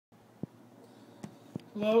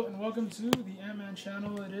Hello and welcome to the Ant-Man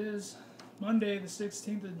channel. It is Monday the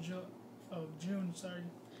 16th of June. Sorry,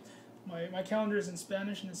 my calendar is in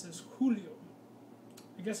Spanish and it says Julio.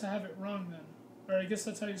 I guess I have it wrong then, or I guess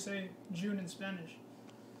that's how you say June in Spanish.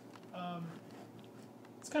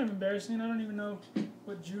 It's kind of embarrassing. I don't even know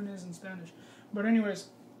what June is in Spanish. But anyways,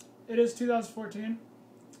 it is 2014.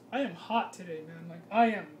 I am hot today, man. Like, I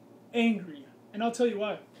am angry, and I'll tell you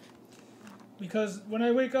why. Because when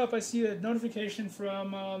I wake up, I see a notification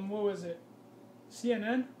from, what was it,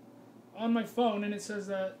 CNN, on my phone, and it says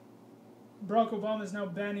that Barack Obama is now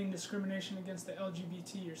banning discrimination against the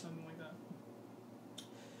LGBT or something like that.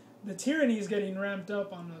 The tyranny is getting ramped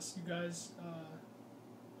up on us, you guys.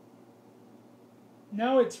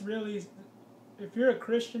 Now it's really, if you're a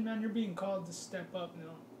Christian, man, you're being called to step up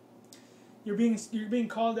now. You're being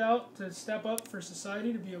called out to step up for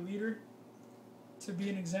society, to be a leader, to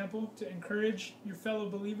be an example, to encourage your fellow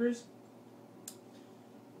believers,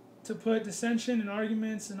 to put dissension and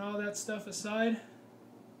arguments and all that stuff aside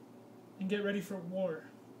and get ready for war.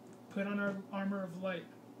 Put on our armor of light.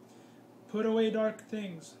 Put away dark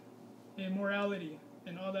things, immorality,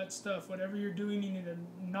 and all that stuff. Whatever you're doing, you need to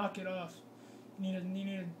knock it off. You need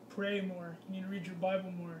to pray more. You need to read your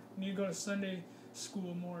Bible more. You need to go to Sunday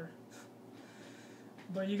school more.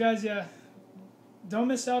 But you guys, yeah, don't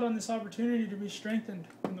miss out on this opportunity to be strengthened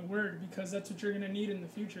in the Word, because that's what you're going to need in the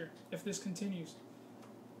future if this continues.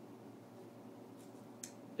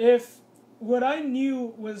 If what I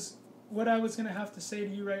knew was what I was going to have to say to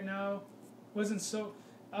you right now wasn't so...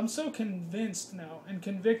 I'm so convinced now and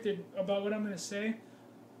convicted about what I'm going to say,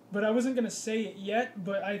 but I wasn't going to say it yet,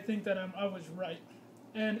 but I think that I was right.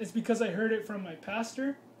 And it's because I heard it from my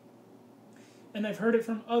pastor, and I've heard it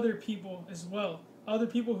from other people as well. Other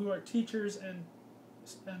people who are teachers and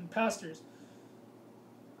pastors.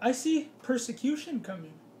 I see persecution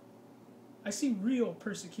coming. I see real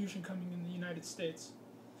persecution coming in the United States.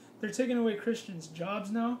 They're taking away Christians'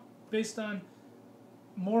 jobs now based on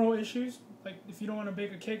moral issues. Like, if you don't want to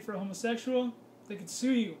bake a cake for a homosexual, they could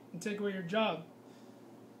sue you and take away your job.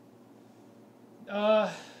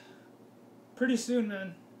 Pretty soon,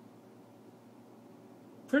 man.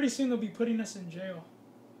 Pretty soon they'll be putting us in jail.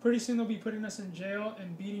 Pretty soon they'll be putting us in jail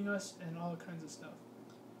and beating us and all kinds of stuff.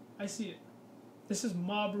 I see it. This is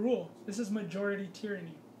mob rule. This is majority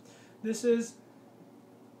tyranny. This is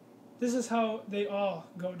how they all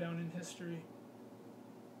go down in history.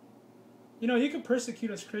 You know, you can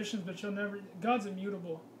persecute us Christians, but you'll never... God's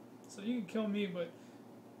immutable. So you can kill me, but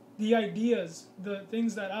the ideas, the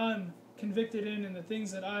things that I'm convicted in and the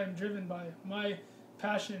things that I'm driven by, my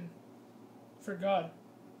passion for God,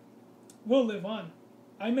 will live on.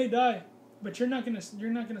 I may die, but you're not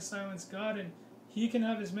gonna silence God, and He can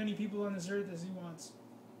have as many people on this earth as He wants.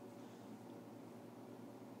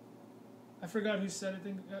 I forgot who said it. I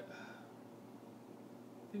think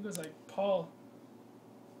it was like Paul.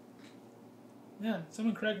 Man,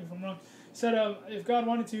 someone correct me if I'm wrong. He said, if God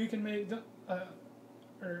wanted to, He can make... it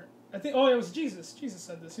was Jesus. Jesus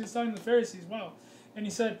said this. He was talking to the Pharisees. Wow. And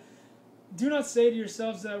He said, do not say to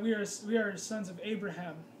yourselves that we are sons of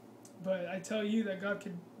Abraham. But I tell you that God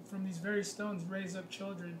could, from these very stones, raise up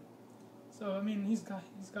children. So, I mean, He's God.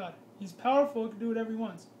 He's God. He's powerful. He can do whatever He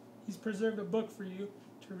wants. He's preserved a book for you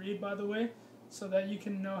to read, by the way, so that you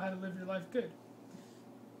can know how to live your life good.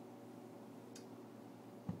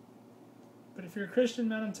 But if you're a Christian,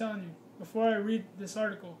 man, I'm telling you, before I read this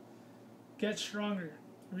article, get stronger.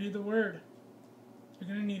 Read the Word. You're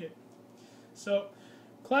going to need it. So,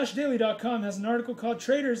 clashdaily.com has an article called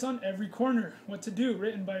Traitors-Every-Corner, What to Do,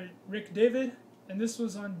 written by Rick David, and this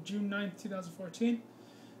was on June 9th, 2014.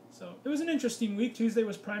 So it was an interesting week. Tuesday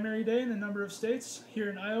was primary day in a number of states. Here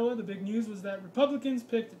in Iowa, the big news was that Republicans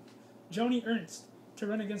picked Joni Ernst to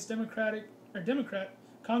run against Democrat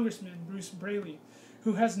Congressman Bruce Braley,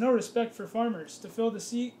 who has no respect for farmers, to fill the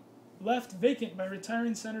seat left vacant by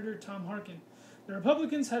retiring Senator Tom Harkin. The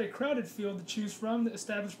Republicans had a crowded field to choose from. The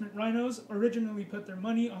establishment rhinos originally put their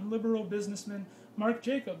money on liberal businessman Mark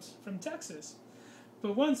Jacobs from Texas.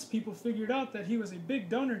 But once people figured out that he was a big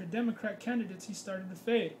donor to Democrat candidates, he started to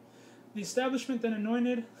fade. The establishment then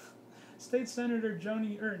anointed State Senator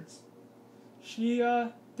Joni Ernst. She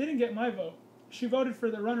didn't get my vote. She voted for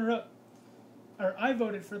the runner-up, or I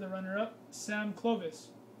voted for the runner-up, Sam Clovis.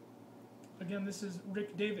 Again, this is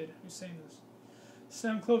Rick David who's saying this.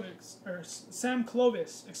 Sam Clovis,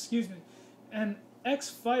 an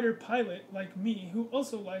ex-fighter pilot like me, who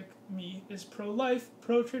also, like me, is pro-life,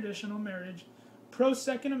 pro-traditional marriage,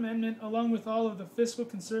 pro-Second Amendment, along with all of the fiscal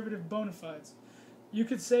conservative bona fides. You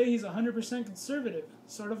could say he's 100% conservative,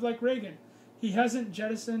 sort of like Reagan. He hasn't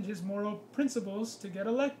jettisoned his moral principles to get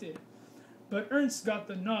elected. But Ernst got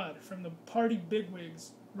the nod from the party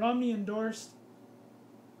bigwigs. Romney endorsed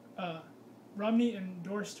her.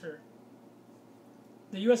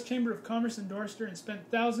 The U.S. Chamber of Commerce endorsed her and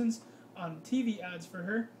spent thousands on TV ads for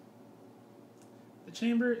her. The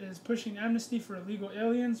chamber is pushing amnesty for illegal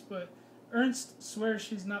aliens, but Ernst swears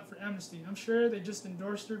she's not for amnesty. I'm sure they just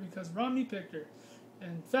endorsed her because Romney picked her.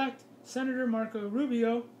 In fact, Senator Marco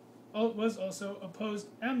Rubio was also opposed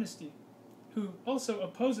amnesty, who also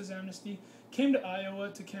opposes amnesty, came to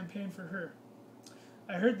Iowa to campaign for her.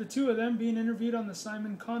 I heard the two of them being interviewed on the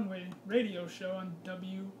Simon Conway radio show on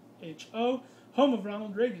WHO, home of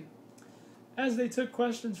Ronald Reagan. As they took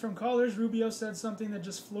questions from callers, Rubio said something that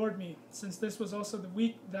just floored me, since this was also the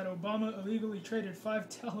week that Obama illegally traded 5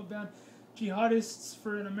 Taliban jihadists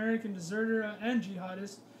for an American deserter and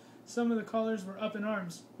jihadist. Some of the callers were up in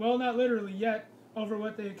arms. Well, not literally yet, over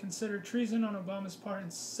what they considered treason on Obama's part,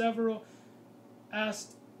 and several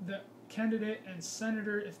asked the candidate and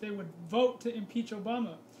senator if they would vote to impeach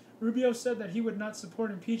Obama. Rubio said that he would not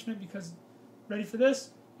support impeachment because, ready for this,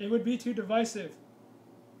 it would be too divisive.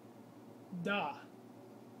 Duh.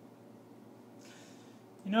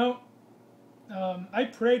 You know, I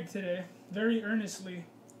prayed today very earnestly.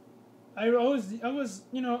 I was,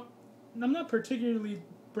 you know, I'm not particularly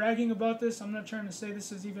bragging about this. I'm not trying to say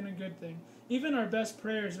this is even a good thing. Even our best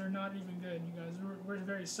prayers are not even good, you guys. We're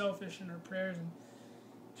very selfish in our prayers, and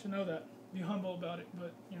you should know that. Be humble about it.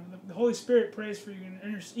 But, you know, the Holy Spirit prays for you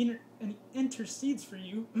and intercedes for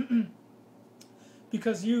you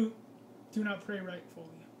because you do not pray rightfully.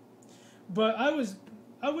 But I was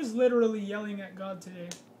literally yelling at God today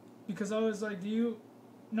because I was like, do you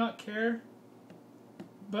not care?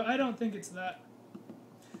 But I don't think it's that.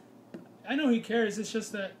 I know he cares. It's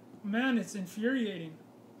just that, man, it's infuriating.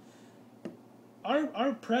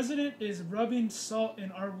 Our president is rubbing salt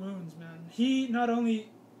in our wounds, man. He not only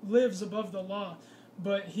lives above the law,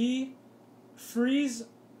 but he frees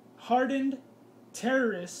hardened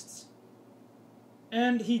terrorists,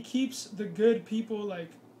 and he keeps the good people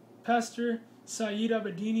like Pastor Saeed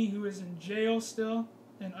Abedini, who is in jail still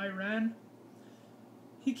in Iran.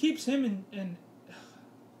 He keeps him in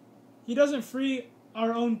he doesn't free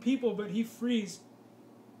our own people, but he frees.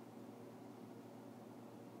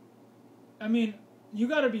 I mean, you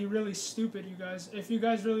got to be really stupid, you guys, if you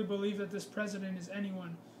guys really believe that this president is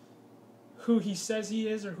anyone who he says he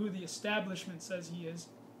is or who the establishment says he is.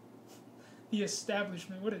 The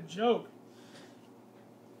establishment, what a joke.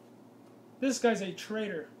 This guy's a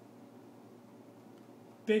traitor.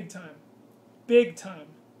 Big time. Big time.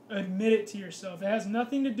 Admit it to yourself. It has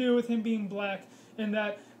nothing to do with him being black and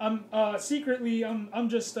that I'm secretly I'm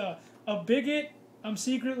just a bigot. I'm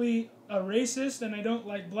secretly a racist and I don't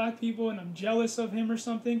like black people and I'm jealous of him or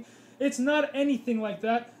something. It's not anything like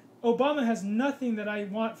that. Obama has nothing that I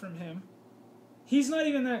want from him. He's not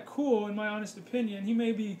even that cool, in my honest opinion. He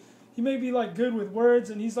may be like good with words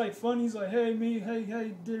and he's like fun. He's like, hey me, hey,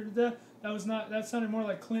 that sounded more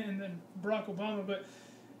like Clinton than Barack Obama, but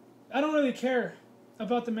I don't really care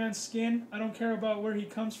about the man's skin. I don't care about where he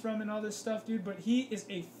comes from and all this stuff, dude, but he is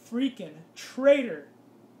a freaking traitor.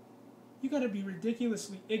 You gotta be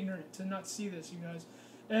ridiculously ignorant to not see this, you guys.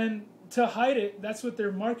 And to hide it, that's what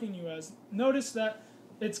they're marking you as. Notice that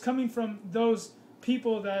it's coming from those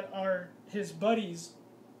people that are his buddies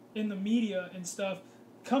in the media and stuff,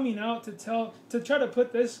 coming out to try to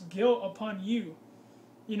put this guilt upon you.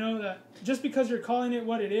 You know, that just because you're calling it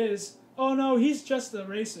what it is, oh no, he's just a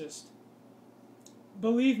racist.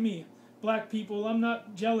 Believe me, black people, I'm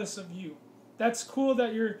not jealous of you. That's cool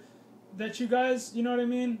that you guys, you know what I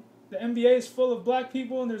mean? The NBA is full of black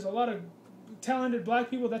people and there's a lot of talented black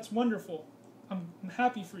people. That's wonderful. I'm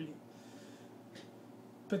happy for you.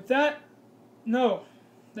 But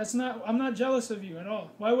I'm not jealous of you at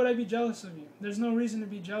all. Why would I be jealous of you? There's no reason to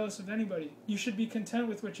be jealous of anybody. You should be content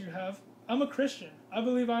with what you have. I'm a Christian. I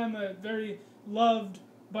believe I am a very loved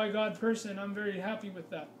by God person. I'm very happy with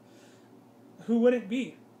that. Who wouldn't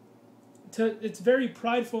be? It's very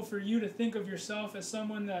prideful for you to think of yourself as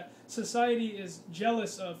someone that society is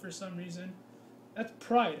jealous of for some reason. That's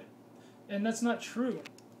pride. And that's not true.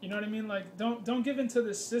 You know what I mean? Like, don't give into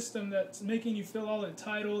this system that's making you feel all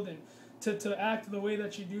entitled and to act the way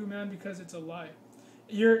that you do, man, because it's a lie.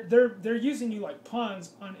 They're using you like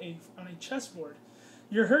pawns on a chessboard.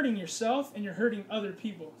 You're hurting yourself and you're hurting other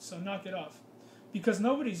people. So knock it off. Because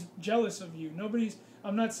nobody's jealous of you.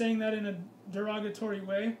 I'm not saying that in a derogatory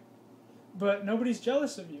way, but nobody's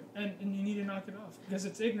jealous of you, and you need to knock it off, because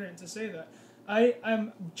it's ignorant to say that.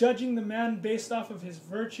 I'm judging the man based off of his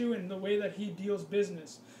virtue and the way that he deals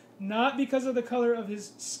business, not because of the color of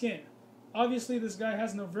his skin. Obviously, this guy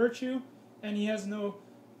has no virtue, and he has no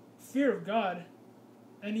fear of God,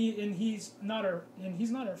 and he's not our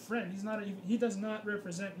friend. He does not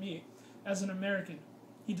represent me as an American.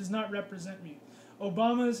 He does not represent me.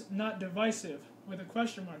 Obama's not divisive, with a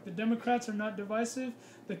question mark. The Democrats are not divisive.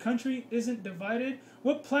 The country isn't divided.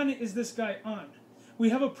 What planet is this guy on? We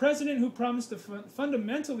have a president who promised to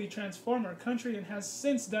fundamentally transform our country and has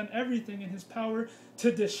since done everything in his power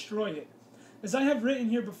to destroy it. As I have written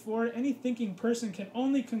here before, any thinking person can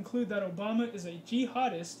only conclude that Obama is a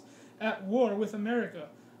jihadist at war with America.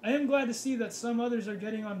 I am glad to see that some others are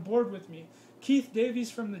getting on board with me. Keith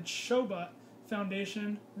Davies from the Shobot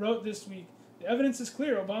Foundation wrote this week, "The evidence is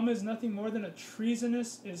clear. Obama is nothing more than a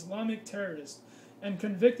treasonous Islamic terrorist. And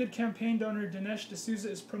convicted campaign donor Dinesh D'Souza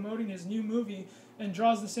is promoting his new movie and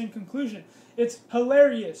draws the same conclusion." It's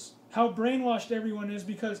hilarious how brainwashed everyone is,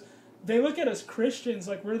 because they look at us Christians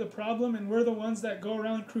like we're the problem and we're the ones that go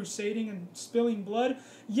around crusading and spilling blood.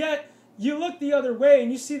 Yet, you look the other way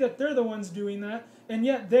and you see that they're the ones doing that, and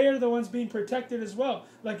yet they are the ones being protected as well.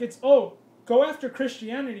 Like it's, oh, go after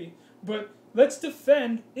Christianity, but let's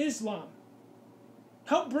defend Islam.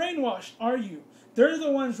 How brainwashed are you? They're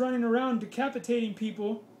the ones running around decapitating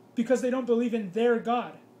people because they don't believe in their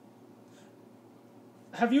God.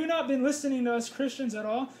 Have you not been listening to us Christians at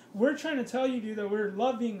all? We're trying to tell you, dude, that we're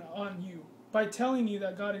loving on you by telling you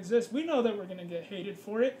that God exists. We know that we're going to get hated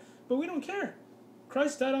for it, but we don't care.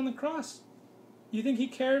 Christ died on the cross. You think he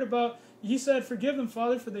cared about, he said, "Forgive them,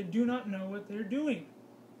 Father, for they do not know what they're doing."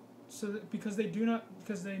 So that, because they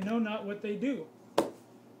know not what they do.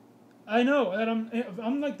 I know that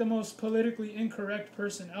I'm like the most politically incorrect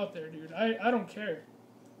person out there, dude. I don't care.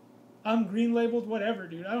 I'm green labeled, whatever,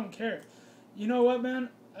 dude. I don't care. You know what, man?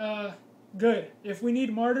 Good. If we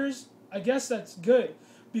need martyrs, I guess that's good,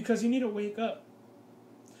 because you need to wake up.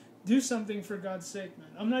 Do something for God's sake, man.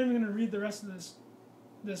 I'm not even going to read the rest of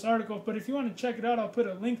this article, but if you want to check it out, I'll put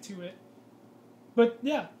a link to it. But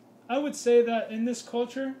yeah, I would say that in this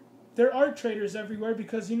culture, there are traitors everywhere,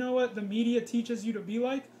 because you know what the media teaches you to be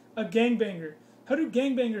like? A gangbanger. How do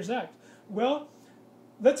gangbangers act? Well,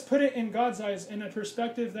 let's put it in God's eyes, in a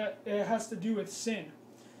perspective that it has to do with sin.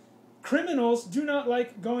 Criminals do not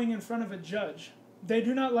like going in front of a judge. They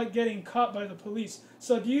do not like getting caught by the police.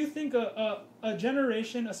 So do you think a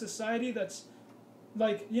generation, a society that's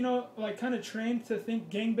like, you know, like kind of trained to think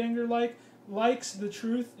gangbanger likes the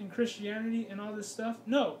truth in Christianity and all this stuff?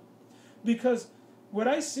 No. Because what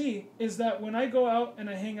I see is that when I go out and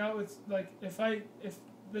I hang out with, like, if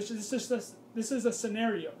this is a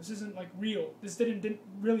scenario. This isn't like real. This didn't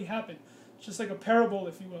really happen. It's just like a parable,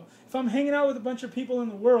 if you will. If I'm hanging out with a bunch of people in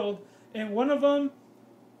the world and one of them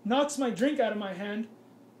knocks my drink out of my hand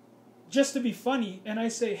just to be funny, and I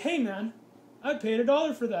say, "Hey man, I paid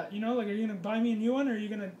 $1 for that. You know, like, are you gonna buy me a new one, or are you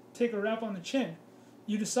gonna take a rap on the chin?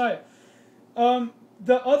 You decide."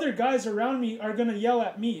 The other guys around me are gonna yell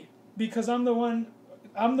at me because I'm the one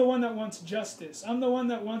that wants justice. I'm the one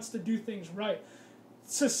that wants to do things right.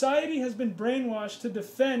 Society has been brainwashed to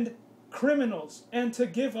defend criminals and to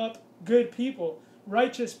give up good people,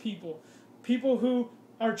 righteous people, people who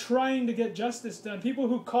are trying to get justice done, people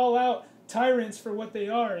who call out tyrants for what they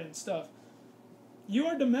are and stuff. You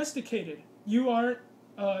are domesticated. You are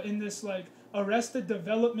in this like arrested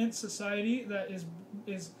development society that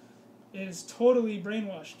is totally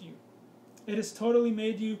brainwashed you. It has totally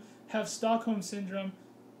made you have Stockholm syndrome,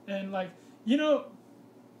 and like, you know,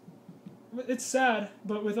 it's sad,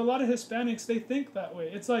 but with a lot of Hispanics, they think that way.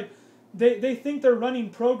 It's like they think they're running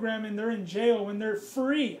program and they're in jail when they're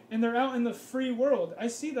free and they're out in the free world. I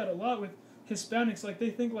see that a lot with Hispanics. Like, they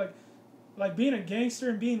think like being a gangster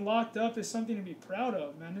and being locked up is something to be proud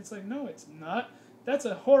of, man. It's like, no, it's not. That's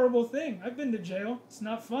a horrible thing. I've been to jail. It's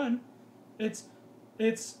not fun. It's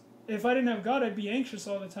if I didn't have God, I'd be anxious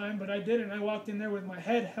all the time, but I didn't. I walked in there with my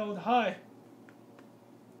head held high.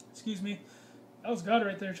 Excuse me. That was God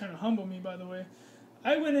right there trying to humble me, by the way.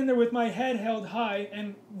 I went in there with my head held high,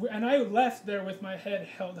 and I left there with my head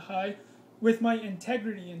held high, with my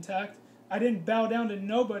integrity intact. I didn't bow down to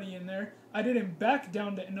nobody in there. I didn't back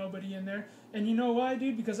down to nobody in there. And you know why,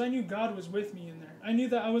 dude? Because I knew God was with me in there. I knew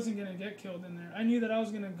that I wasn't going to get killed in there. I knew that I was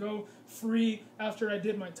going to go free after I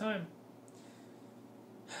did my time.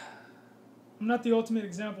 I'm not the ultimate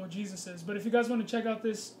example, Jesus is. But if you guys want to check out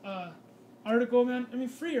this article, man, I mean,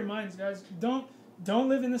 free your minds, guys. Don't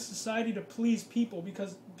live in this society to please people,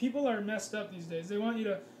 because people are messed up these days. They want you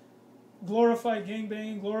to glorify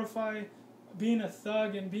gangbanging, glorify being a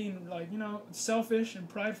thug and being, like, you know, selfish and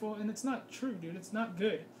prideful, and it's not true, dude. It's not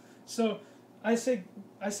good. So I say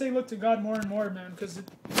look to God more and more, man, because, you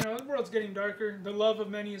know, the world's getting darker. The love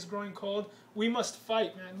of many is growing cold. We must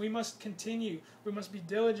fight, man. We must continue. We must be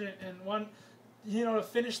diligent and to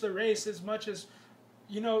finish the race as much as,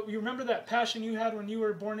 you remember that passion you had when you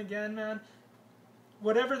were born again, man?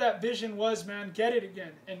 Whatever that vision was, man, get it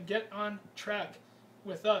again and get on track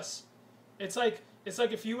with us. It's like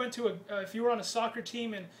if you went to if you were on a soccer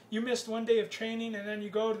team and you missed one day of training and then you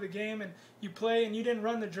go to the game and you play and you didn't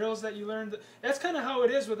run the drills that you learned. That's kind of how it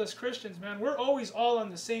is with us Christians, man. We're always all on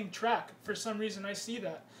the same track. For some reason, I see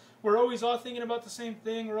that. We're always all thinking about the same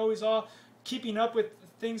thing. We're always all keeping up with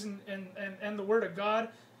things and the Word of God.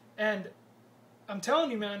 And I'm telling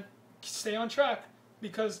you, man, stay on track,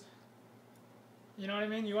 because you know what I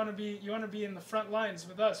mean? You want to be in the front lines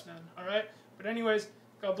with us, man. All right? But anyways,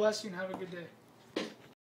 God bless you and have a good day.